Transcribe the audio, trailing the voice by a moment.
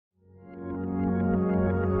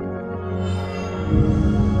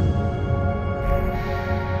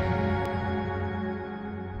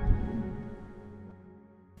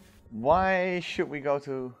Why should we go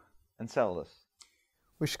to Enceladus?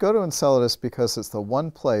 We should go to Enceladus because it's the one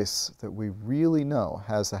place that we really know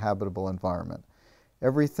has a habitable environment.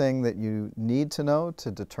 Everything that you need to know to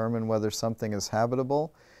determine whether something is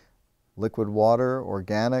habitable, liquid water,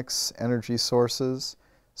 organics, energy sources,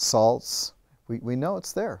 salts, we know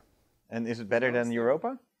it's there. And is it better than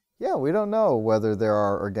Europa? Yeah, we don't know whether there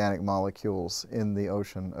are organic molecules in the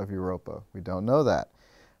ocean of Europa. We don't know that.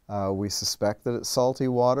 We suspect that it's salty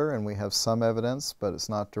water, and we have some evidence, but it's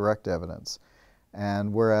not direct evidence.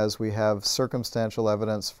 And whereas we have circumstantial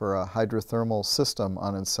evidence for a hydrothermal system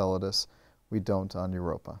on Enceladus, we don't on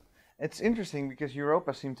Europa. It's interesting because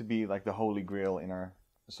Europa seemed to be like the holy grail in our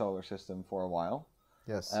solar system for a while.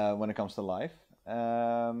 Yes. When it comes to life.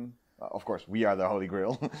 Of course, we are the holy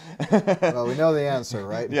grail. Well, we know the answer,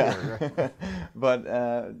 right? Yeah. Here, right? but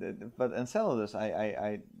Enceladus,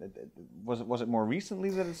 was it more recently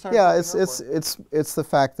that it started? Yeah, it's the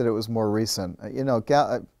fact that it was more recent. You know,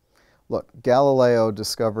 look, Galileo,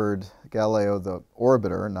 the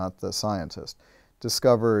orbiter, not the scientist,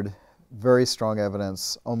 discovered very strong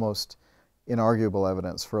evidence, almost inarguable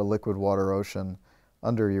evidence, for a liquid water ocean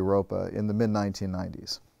under Europa in the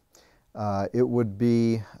mid-1990s. It would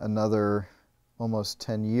be another almost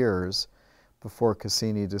 10 years before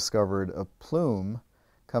Cassini discovered a plume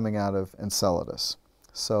coming out of Enceladus.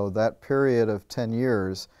 So that period of 10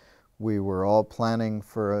 years, we were all planning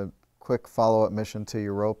for a quick follow-up mission to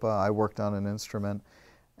Europa. I worked on an instrument,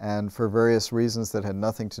 and for various reasons that had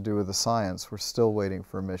nothing to do with the science, we're still waiting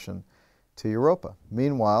for a mission to Europa.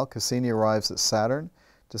 Meanwhile, Cassini arrives at Saturn,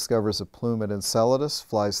 discovers a plume at Enceladus,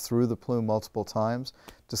 flies through the plume multiple times,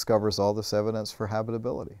 discovers all this evidence for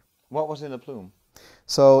habitability. What was in the plume?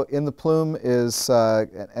 So in the plume is,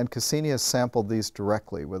 and Cassini has sampled these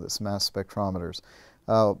directly with its mass spectrometers,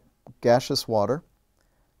 gaseous water,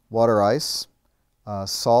 water ice,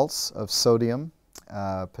 salts of sodium,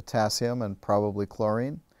 potassium, and probably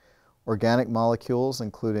chlorine, organic molecules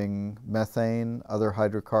including methane, other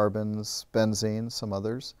hydrocarbons, benzene, some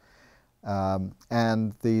others,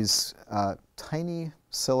 and these tiny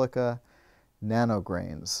silica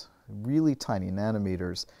nanograins, really tiny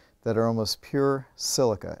nanometers that are almost pure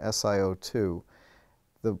silica, SiO2.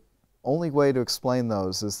 The only way to explain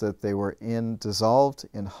those is that they were dissolved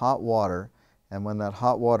in hot water, and when that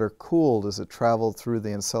hot water cooled as it traveled through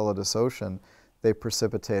the Enceladus ocean, they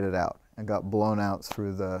precipitated out and got blown out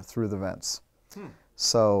through the vents.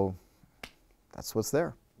 So that's what's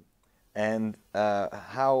there. And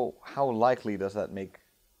how likely does that make,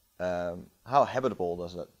 how habitable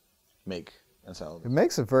does that make Enceladus? It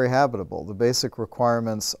makes it very habitable. The basic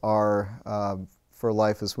requirements are, for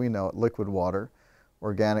life as we know it, liquid water,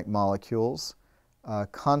 organic molecules,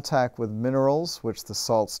 contact with minerals, which the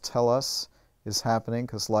salts tell us is happening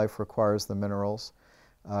because life requires the minerals,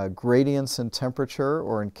 gradients in temperature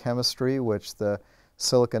or in chemistry, which the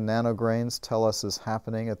silica nanograins tell us is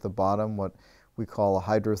happening at the bottom, what we call a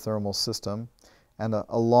hydrothermal system, and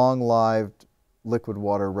a long-lived liquid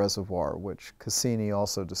water reservoir, which Cassini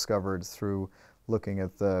also discovered through looking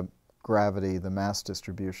at the gravity, the mass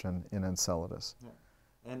distribution in Enceladus. Yeah.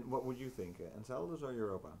 And what would you think, Enceladus or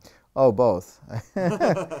Europa? Oh, both.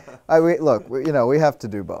 Look, we have to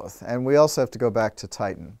do both. And we also have to go back to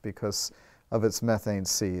Titan because of its methane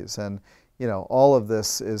seas. And, all of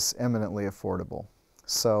this is eminently affordable.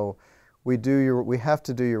 So we have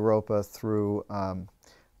to do Europa through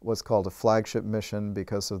what's called a flagship mission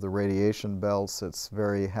because of the radiation belts. It's a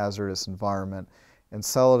very hazardous environment.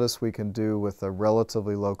 Enceladus we can do with a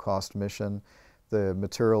relatively low-cost mission. The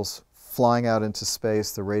materials flying out into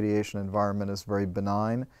space, the radiation environment is very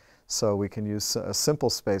benign, so we can use a simple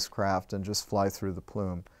spacecraft and just fly through the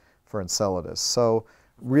plume for Enceladus. So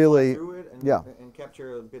really, fly through it and, yeah, and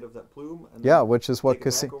capture a bit of that plume. And yeah, which is what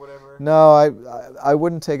Cassini. No, I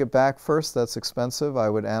wouldn't take it back first. That's expensive. I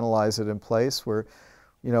would analyze it in place where,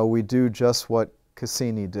 we do just what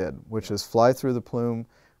Cassini did, which is fly through the plume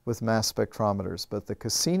with mass spectrometers. But the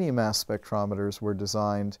Cassini mass spectrometers were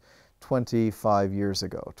designed 25 years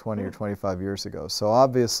ago, 20 or 25 years ago. So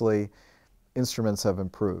obviously, instruments have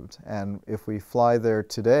improved. And if we fly there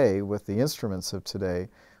today with the instruments of today,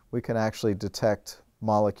 we can actually detect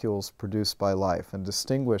molecules produced by life and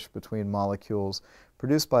distinguish between molecules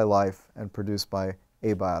produced by life and produced by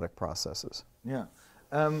abiotic processes. Yeah.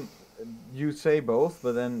 You say both,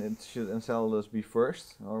 but then should Enceladus be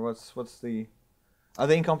first? Or what's the... Are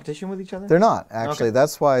they in competition with each other? They're not, actually. Okay.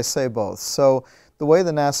 That's why I say both. So the way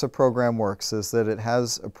the NASA program works is that it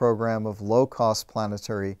has a program of low-cost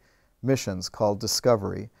planetary missions called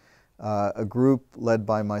Discovery. A group led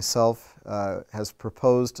by myself has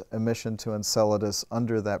proposed a mission to Enceladus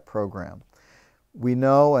under that program. We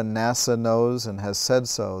know, and NASA knows and has said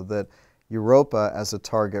so, that Europa as a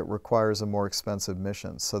target requires a more expensive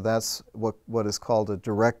mission. So that's what is called a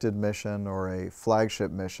directed mission or a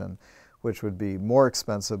flagship mission, which would be more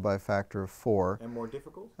expensive by a factor of 4. And more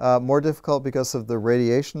difficult? More difficult because of the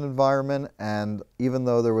radiation environment, and even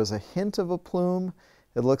though there was a hint of a plume,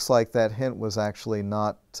 it looks like that hint was actually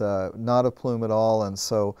not a plume at all, and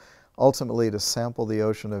so ultimately to sample the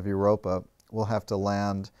ocean of Europa, we'll have to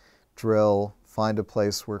land, drill, find a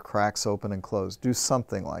place where cracks open and close, do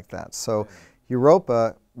something like that. So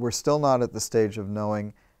Europa, we're still not at the stage of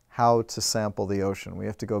knowing how to sample the ocean. We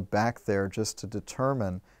have to go back there just to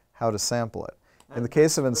determine how to sample it. In the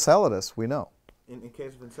case of Enceladus, we know. In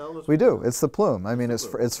case of Enceladus? We do. It's the plume. I mean,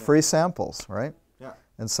 it's free samples, right? Yeah.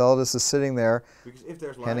 Enceladus is sitting there because if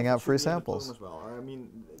there's life, handing out free samples. As well. I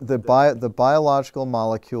mean, the biological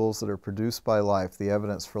molecules that are produced by life, the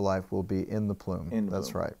evidence for life, will be in the plume.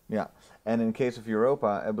 That's right. Yeah. And in case of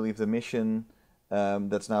Europa, I believe the mission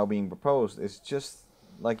that's now being proposed is just,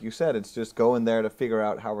 like you said, it's just going there to figure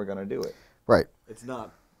out how we're going to do it. Right. It's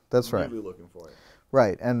not That's really right. looking for it.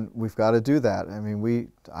 Right, and we've got to do that. I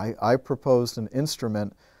mean, I proposed an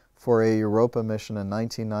instrument for a Europa mission in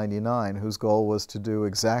 1999 whose goal was to do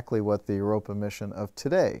exactly what the Europa mission of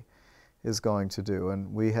today is going to do.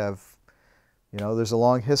 And we have, you know, there's a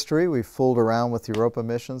long history. We've fooled around with Europa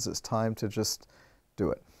missions. It's time to just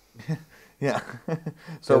do it. Yeah.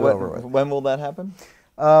 So when will that happen?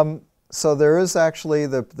 So there is actually,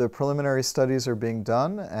 the preliminary studies are being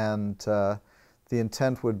done, and the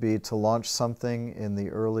intent would be to launch something in the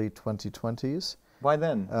early 2020s. Why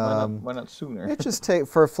then? Why not sooner? It just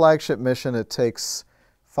for a flagship mission, it takes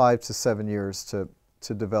 5 to 7 years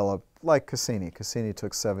to develop, like Cassini. Cassini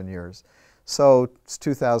took 7 years. So it's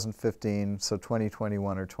 2015, so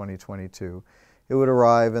 2021 or 2022. It would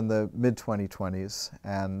arrive in the mid-2020s,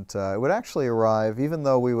 and it would actually arrive, even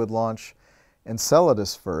though we would launch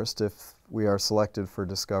Enceladus first, if we are selected for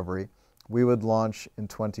discovery, we would launch in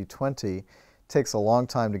 2020. It takes a long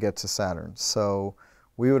time to get to Saturn. So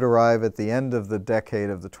we would arrive at the end of the decade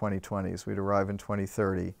of the 2020s. We'd arrive in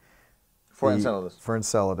 2030. For Enceladus? For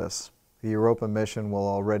Enceladus. The Europa mission will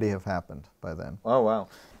already have happened by then. Oh, wow.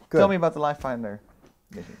 Good. Tell me about the Life Finder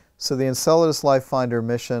mission. So the Enceladus Life Finder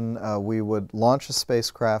mission, we would launch a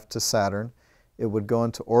spacecraft to Saturn. It would go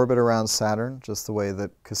into orbit around Saturn, just the way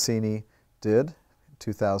that Cassini did in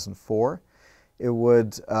 2004. It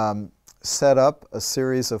would set up a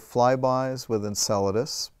series of flybys with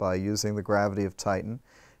Enceladus by using the gravity of Titan,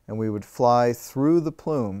 and we would fly through the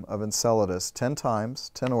plume of Enceladus 10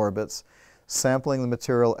 times, 10 orbits, sampling the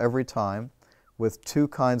material every time with 2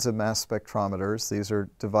 kinds of mass spectrometers. These are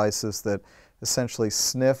devices that essentially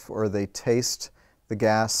sniff or they taste the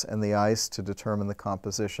gas and the ice to determine the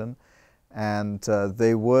composition, and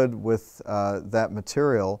they would, with that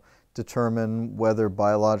material, determine whether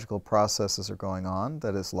biological processes are going on,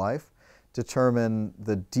 that is life, determine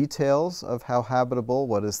the details of how habitable,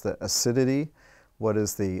 what is the acidity, what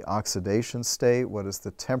is the oxidation state, what is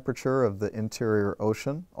the temperature of the interior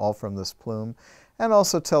ocean, all from this plume, and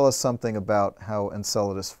also tell us something about how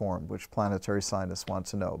Enceladus formed, which planetary scientists want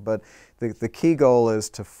to know. But the key goal is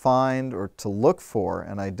to find or to look for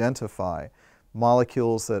and identify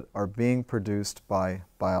molecules that are being produced by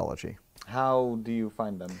biology. How do you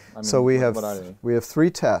find them? I mean, so what are they? We have 3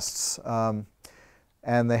 tests,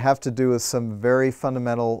 and they have to do with some very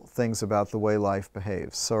fundamental things about the way life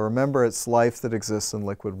behaves. So remember, it's life that exists in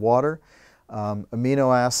liquid water.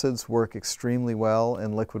 Amino acids work extremely well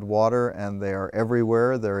in liquid water, and they are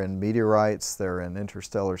everywhere. They're in meteorites, they're in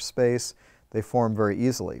interstellar space. They form very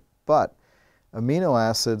easily. But amino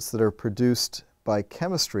acids that are produced by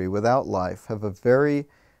chemistry without life have a very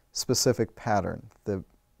specific pattern. The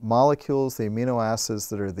molecules, the amino acids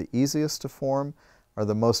that are the easiest to form are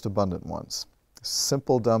the most abundant ones.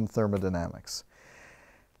 Simple, dumb thermodynamics.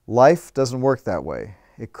 Life doesn't work that way.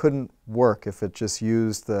 It couldn't work if it just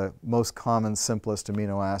used the most common, simplest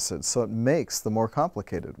amino acids, so it makes the more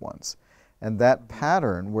complicated ones. And that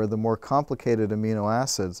pattern, where the more complicated amino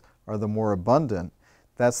acids are the more abundant,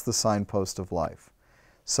 that's the signpost of life.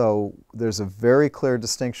 So there's a very clear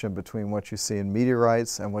distinction between what you see in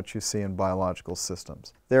meteorites and what you see in biological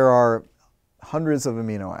systems. There are hundreds of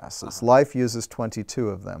amino acids. Life uses 22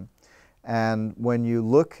 of them. And when you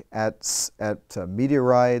look at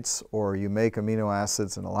meteorites, or you make amino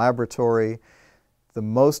acids in a laboratory, the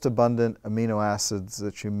most abundant amino acids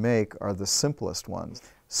that you make are the simplest ones.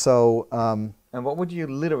 So, and what would you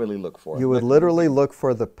literally look for? You would literally look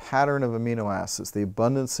for the pattern of amino acids, the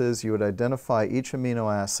abundances. You would identify each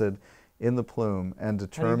amino acid in the plume and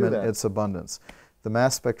determine its abundance. The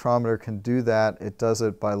mass spectrometer can do that. It does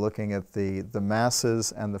it by looking at the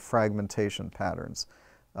masses and the fragmentation patterns,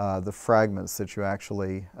 the fragments that you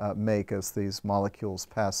actually make as these molecules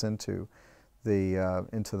pass into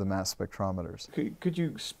the mass spectrometers. Could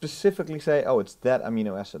you specifically say, oh, it's that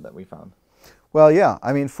amino acid that we found? Well, yeah.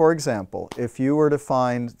 I mean, for example, if you were to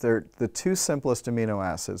find the two simplest amino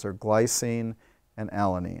acids are glycine and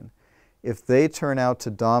alanine. If they turn out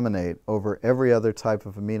to dominate over every other type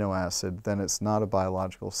of amino acid, then it's not a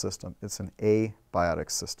biological system. It's an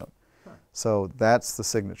abiotic system. Huh. So that's the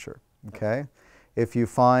signature, okay? If you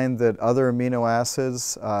find that other amino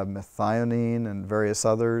acids, methionine and various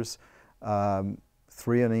others,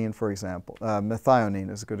 threonine, for example,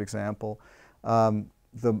 methionine is a good example,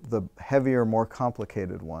 the heavier, more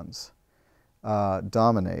complicated ones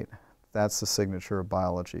dominate. That's the signature of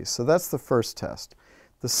biology. So that's the first test.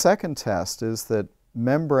 The second test is that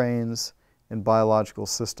membranes in biological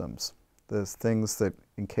systems, the things that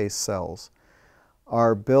encase cells,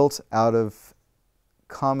 are built out of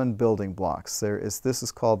common building blocks. This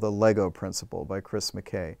is called the Lego principle by Chris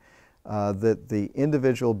McKay, that the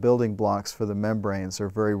individual building blocks for the membranes are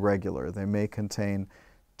very regular. They may contain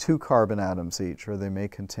 2 carbon atoms each, or they may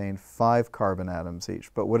contain 5 carbon atoms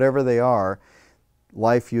each. But whatever they are,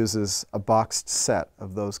 life uses a boxed set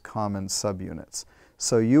of those common subunits.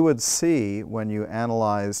 So you would see when you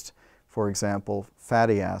analyzed, for example,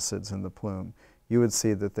 fatty acids in the plume, you would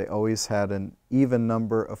see that they always had an even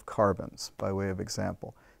number of carbons, by way of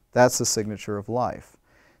example. That's the signature of life.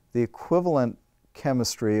 The equivalent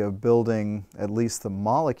chemistry of building at least the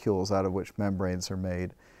molecules out of which membranes are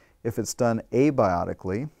made, if it's done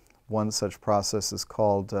abiotically, one such process is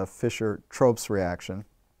called Fischer-Tropsch reaction.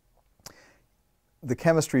 The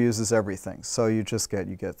chemistry uses everything. So you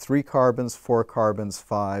get 3 carbons, 4 carbons,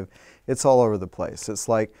 5. It's all over the place. It's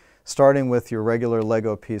like starting with your regular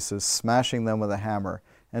Lego pieces, smashing them with a hammer,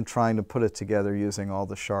 and trying to put it together using all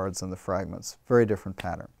the shards and the fragments. Very different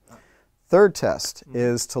pattern. Third test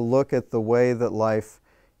is to look at the way that life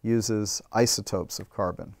uses isotopes of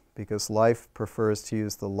carbon, because life prefers to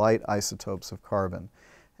use the light isotopes of carbon.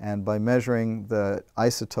 And by measuring the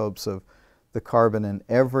isotopes of the carbon in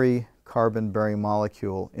every carbon-bearing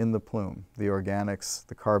molecule in the plume, the organics,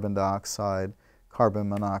 the carbon dioxide, carbon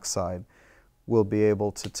monoxide, we'll be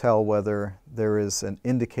able to tell whether there is an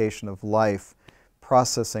indication of life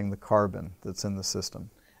processing the carbon that's in the system.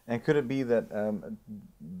 And could it be that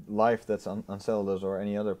life that's on Enceladus or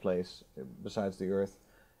any other place besides the Earth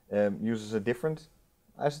uses a different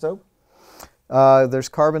isotope? There's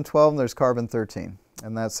carbon-12 and there's carbon-13,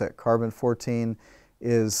 and that's it. Carbon-14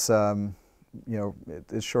 is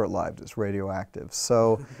it's short-lived, it's radioactive.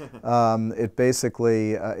 So it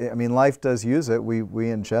basically, I mean, life does use it. We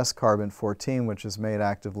ingest carbon-14, which is made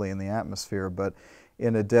actively in the atmosphere, but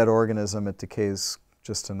in a dead organism it decays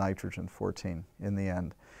just to nitrogen-14 in the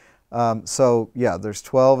end. So yeah, there's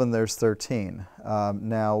 12 and there's 13.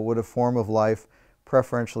 Now, would a form of life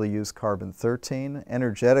preferentially use carbon-13?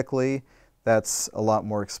 Energetically, that's a lot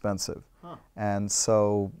more expensive. Huh. And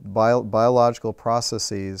so biological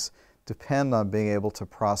processes depend on being able to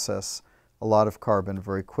process a lot of carbon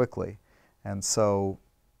very quickly. And so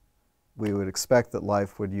we would expect that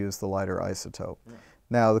life would use the lighter isotope. Yeah.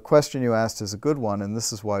 Now, the question you asked is a good one, and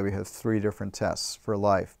this is why we have 3 different tests for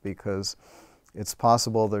life, because it's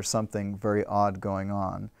possible there's something very odd going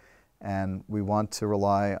on, and we want to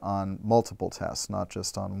rely on multiple tests, not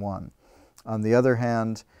just on one. On the other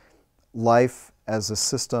hand, life as a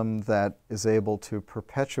system that is able to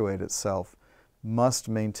perpetuate itself must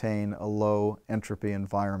maintain a low entropy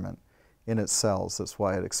environment in its cells. That's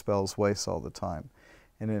why it expels waste all the time.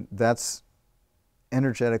 And that's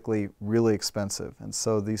energetically really expensive. And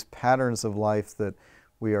so these patterns of life that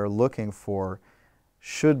we are looking for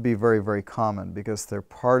should be very, very common, because they're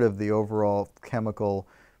part of the overall chemical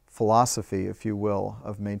philosophy, if you will,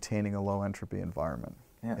 of maintaining a low entropy environment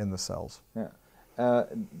in the cells. Yeah.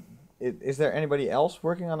 Is there anybody else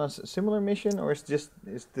working on a similar mission, or is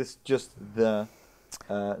this just the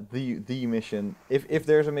mission? If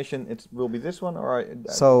there's a mission, it will be this one, or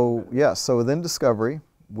so within Discovery,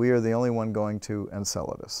 we are the only one going to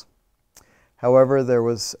Enceladus. However, there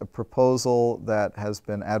was a proposal that has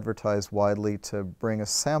been advertised widely to bring a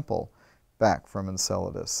sample back from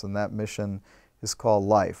Enceladus, and that mission is called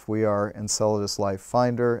Life. We are Enceladus Life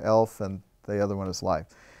Finder, ELF, and the other one is Life.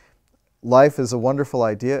 Life is a wonderful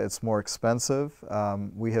idea. It's more expensive.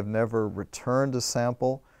 We have never returned a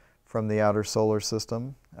sample from the outer solar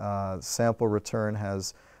system. Sample return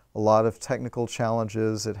has a lot of technical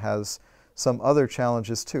challenges. It has some other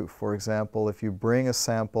challenges too. For example, if you bring a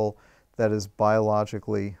sample that is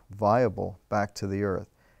biologically viable back to the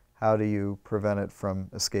Earth, how do you prevent it from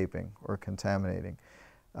escaping or contaminating?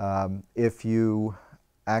 If you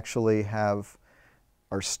actually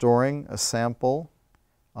are storing a sample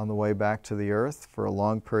on the way back to the Earth for a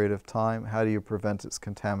long period of time, how do you prevent its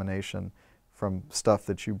contamination from stuff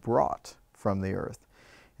that you brought from the Earth?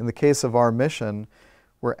 In the case of our mission,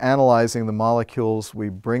 we're analyzing the molecules. We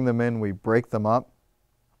bring them in, we break them up.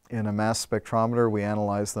 In a mass spectrometer, we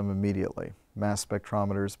analyze them immediately. Mass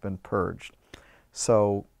spectrometer has been purged.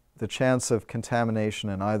 So the chance of contamination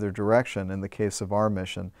in either direction, in the case of our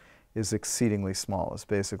mission, is exceedingly small. It's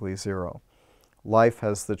basically zero. Life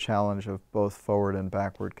has the challenge of both forward and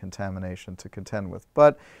backward contamination to contend with.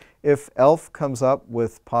 But if ELF comes up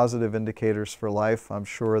with positive indicators for life, I'm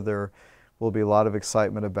sure there will be a lot of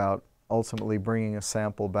excitement about ultimately bringing a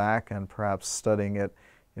sample back and perhaps studying it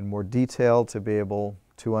in more detail to be able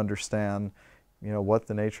to understand, what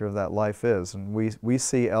the nature of that life is. And we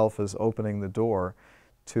see ELF as opening the door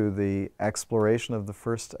to the exploration of the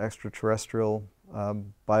first extraterrestrial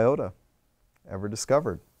biota ever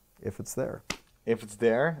discovered, if it's there. If it's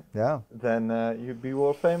there, yeah, then you'd be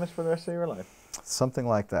world famous for the rest of your life. Something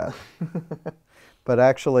like that. But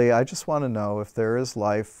actually, I just want to know if there is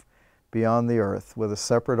life beyond the Earth with a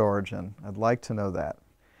separate origin. I'd like to know that.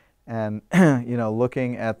 And,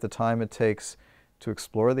 looking at the time it takes to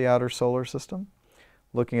explore the outer solar system,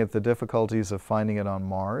 looking at the difficulties of finding it on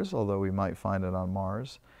Mars, although we might find it on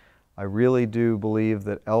Mars, I really do believe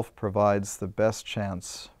that ELF provides the best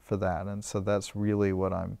chance for that. And so that's really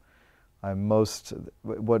what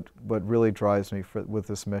what really drives me with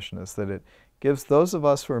this mission, is that it gives those of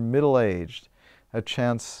us who are middle-aged a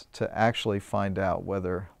chance to actually find out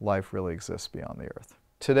whether life really exists beyond the Earth.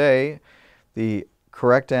 Today, the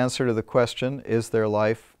correct answer to the question, is there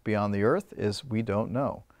life beyond the Earth, is we don't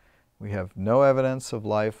know. We have no evidence of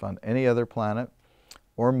life on any other planet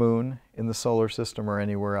or moon in the solar system or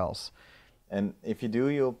anywhere else. And if you do,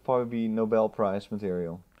 you'll probably be Nobel Prize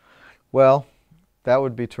material. Well, that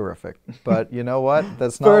would be terrific. But you know what?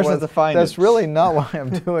 That's really not why I'm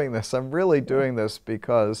doing this. I'm really doing this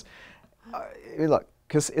because, look,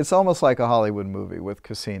 because it's almost like a Hollywood movie with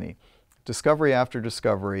Cassini. Discovery after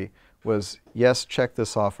discovery was, yes, check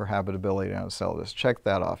this off for habitability on Enceladus. Check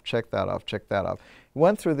that off, check that off, check that off.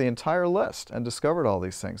 Went through the entire list and discovered all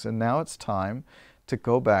these things. And now it's time to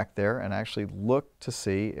go back there and actually look to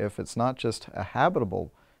see if it's not just a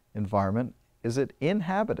habitable environment, is it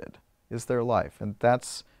inhabited? Is there life? And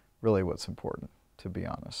that's really what's important, to be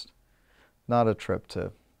honest. Not a trip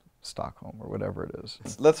to Stockholm or whatever it is.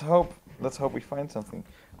 Let's hope we find something.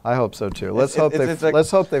 I hope so too. Let's hope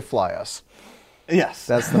they fly us. Yes.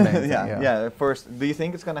 That's the main thing. Yeah. First, do you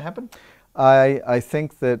think it's going to happen? I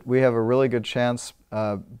think that we have a really good chance,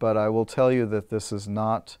 but I will tell you that this is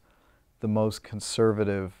not the most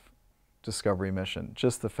conservative discovery mission.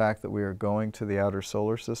 Just the fact that we are going to the outer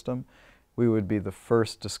solar system, we would be the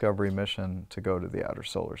first discovery mission to go to the outer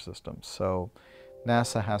solar system. So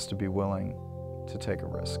NASA has to be willing to take a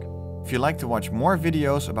risk. If you'd like to watch more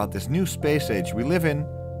videos about this new space age we live in,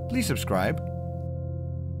 please subscribe